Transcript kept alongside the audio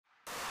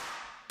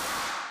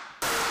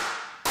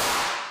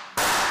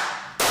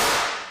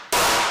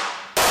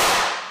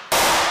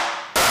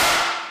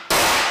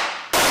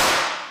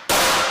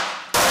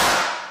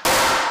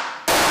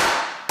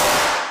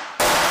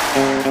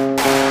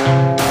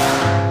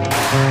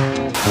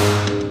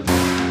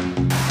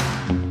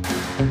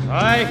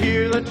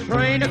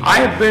I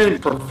have been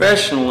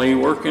professionally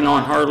working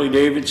on Harley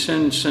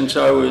Davidson since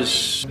I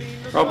was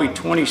probably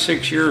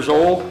 26 years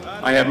old.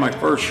 I had my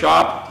first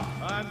shop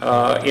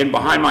in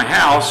behind my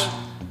house,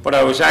 but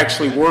I was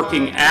actually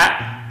working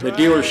at the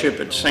dealership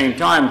at the same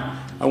time.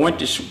 I went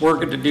to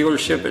work at the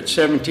dealership at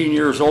 17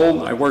 years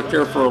old. I worked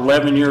there for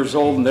 11 years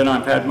old, and then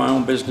I've had my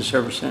own business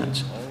ever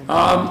since.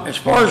 As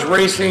far as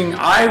racing,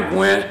 I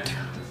went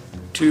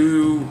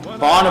to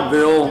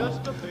Bonneville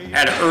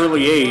at an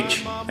early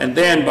age, and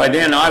then by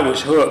then I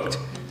was hooked.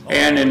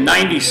 And in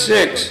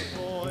 '96,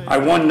 I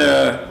won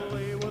the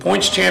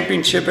points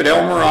championship at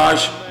El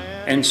Mirage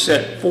and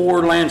set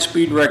 4 land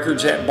speed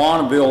records at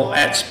Bonneville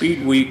at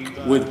Speed Week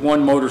with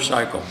one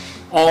motorcycle,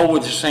 all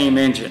with the same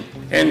engine.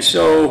 And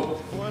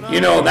so,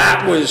 you know,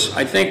 that was,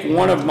 I think,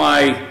 one of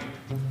my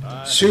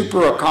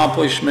super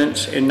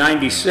accomplishments in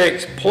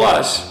 '96.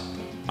 Plus,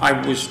 I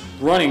was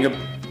running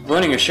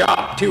a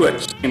shop too at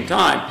the same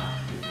time.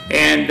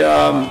 And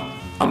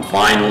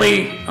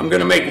I'm going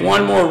to make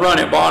one more run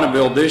at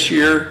Bonneville this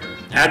year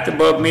at the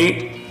Bub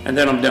Meet, and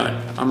then I'm done.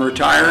 I'm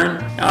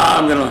retiring.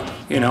 I'm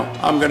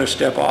going to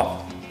step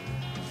off.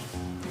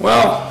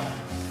 Well,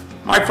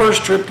 my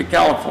first trip to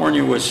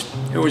California was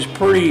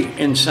pretty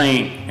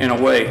insane in a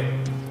way.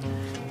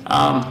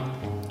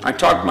 I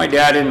talked my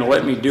dad into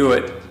letting me do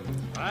it.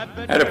 I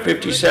had a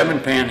 57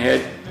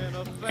 Panhead,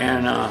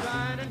 and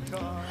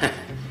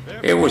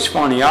it was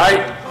funny.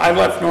 I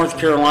left North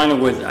Carolina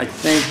with, I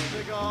think,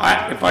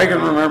 if I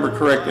can remember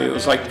correctly, it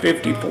was like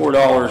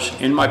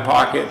 $54 in my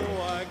pocket.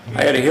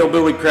 I had a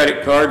Hillbilly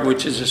credit card,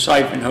 which is a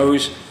siphon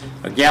hose,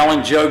 a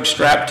gallon jug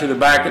strapped to the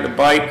back of the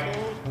bike,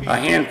 a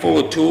handful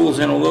of tools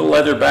in a little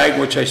leather bag,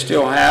 which I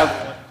still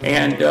have,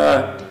 and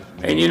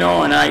you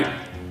know, and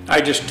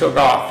I just took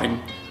off. And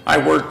I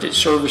worked at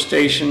service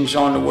stations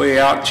on the way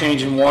out,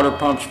 changing water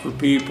pumps for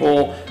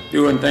people,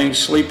 doing things,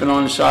 sleeping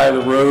on the side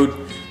of the road.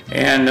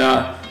 And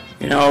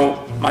you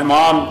know, my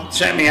mom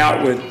sent me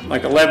out with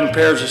like 11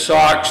 pairs of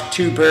socks,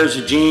 2 pairs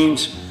of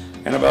jeans,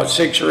 and about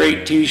 6 or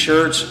 8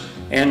 t-shirts,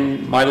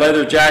 and my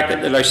leather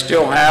jacket that I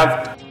still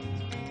have.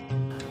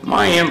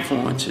 My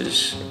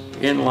influences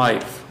in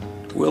life: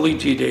 Willie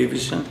G.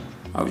 Davison,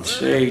 I would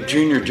say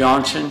Junior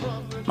Johnson,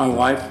 my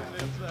wife.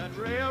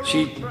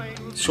 She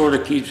sort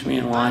of keeps me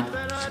in line,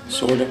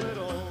 sort of.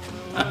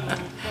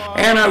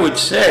 And I would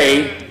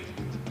say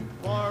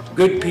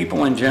good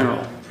people in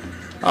general.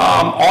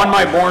 On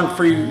my Born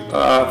Free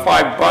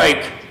 5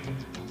 bike,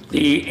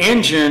 the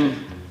engine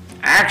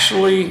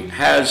actually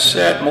has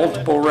set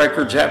multiple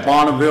records at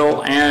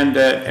Bonneville and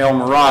at El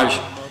Mirage.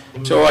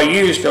 So I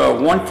used a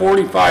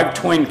 145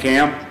 twin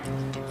cam.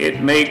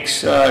 It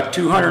makes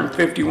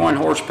 251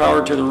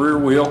 horsepower to the rear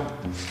wheel.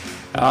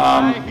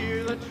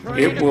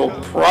 It will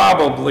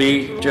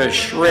probably just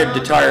shred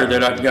the tire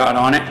that I've got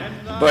on it,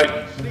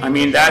 but I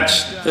mean,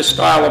 that's the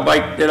style of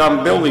bike that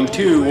I'm building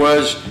too,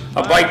 was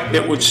a bike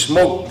that would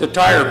smoke the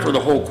tire for the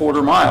whole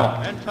quarter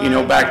mile, you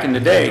know, back in the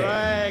day.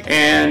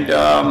 And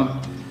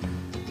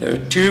the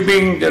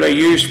tubing that I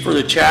used for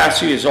the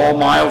chassis is all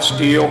mild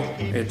steel.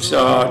 It's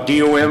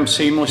DOM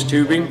seamless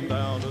tubing.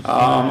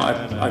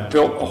 I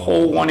built a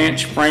whole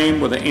 1-inch frame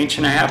with an 1.5 inch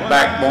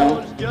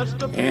backbone,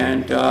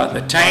 and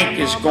the tank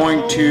is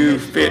going to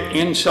fit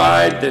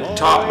inside the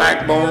top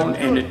backbone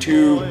and the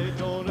 2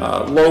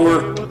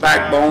 lower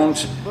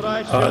backbones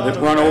that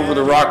run over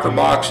the rocker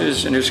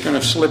boxes, and it's going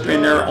to slip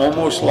in there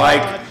almost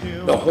like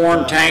the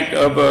horn tank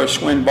of a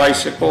Schwinn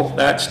bicycle,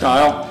 that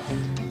style.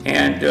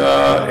 And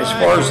as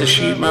far as the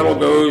sheet metal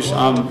goes,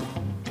 I'm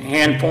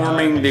hand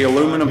forming the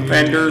aluminum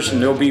fenders,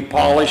 and they'll be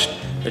polished.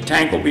 The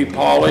tank will be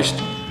polished,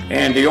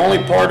 and the only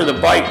part of the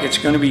bike that's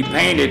going to be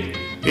painted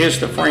is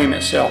the frame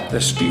itself.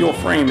 The steel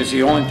frame is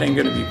the only thing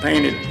going to be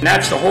painted. And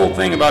that's the whole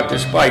thing about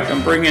this bike.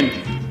 I'm bringing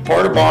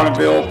part of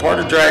Bonneville, part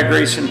of drag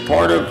racing,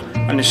 part of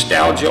a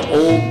nostalgia,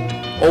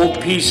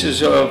 old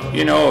pieces of,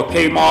 you know, a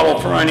K model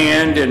front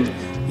end, and,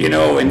 you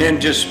know, and then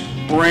just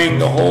bring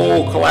the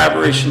whole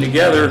collaboration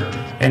together,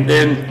 and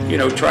then, you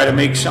know, try to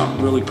make something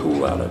really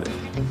cool out of it.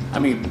 I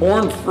mean,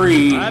 Born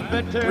Free,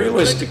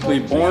 realistically,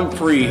 Born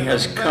Free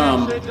has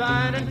come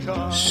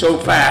so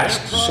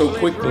fast, so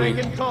quickly,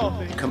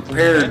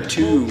 compared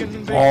to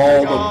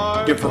all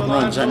the different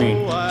runs. I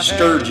mean,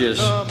 Sturgis,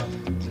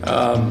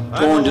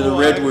 going to the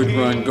Redwood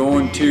run,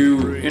 going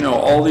to, you know,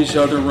 all these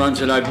other runs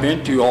that I've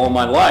been to all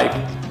my life.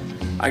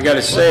 I got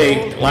to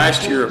say,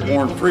 last year at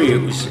Born Free,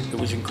 it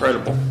was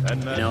incredible.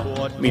 You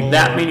know, I mean,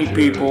 that many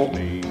people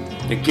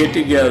to get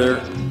together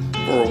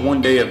for a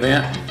one-day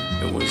event,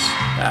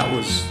 that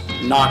was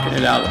knocking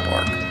it out of the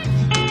park.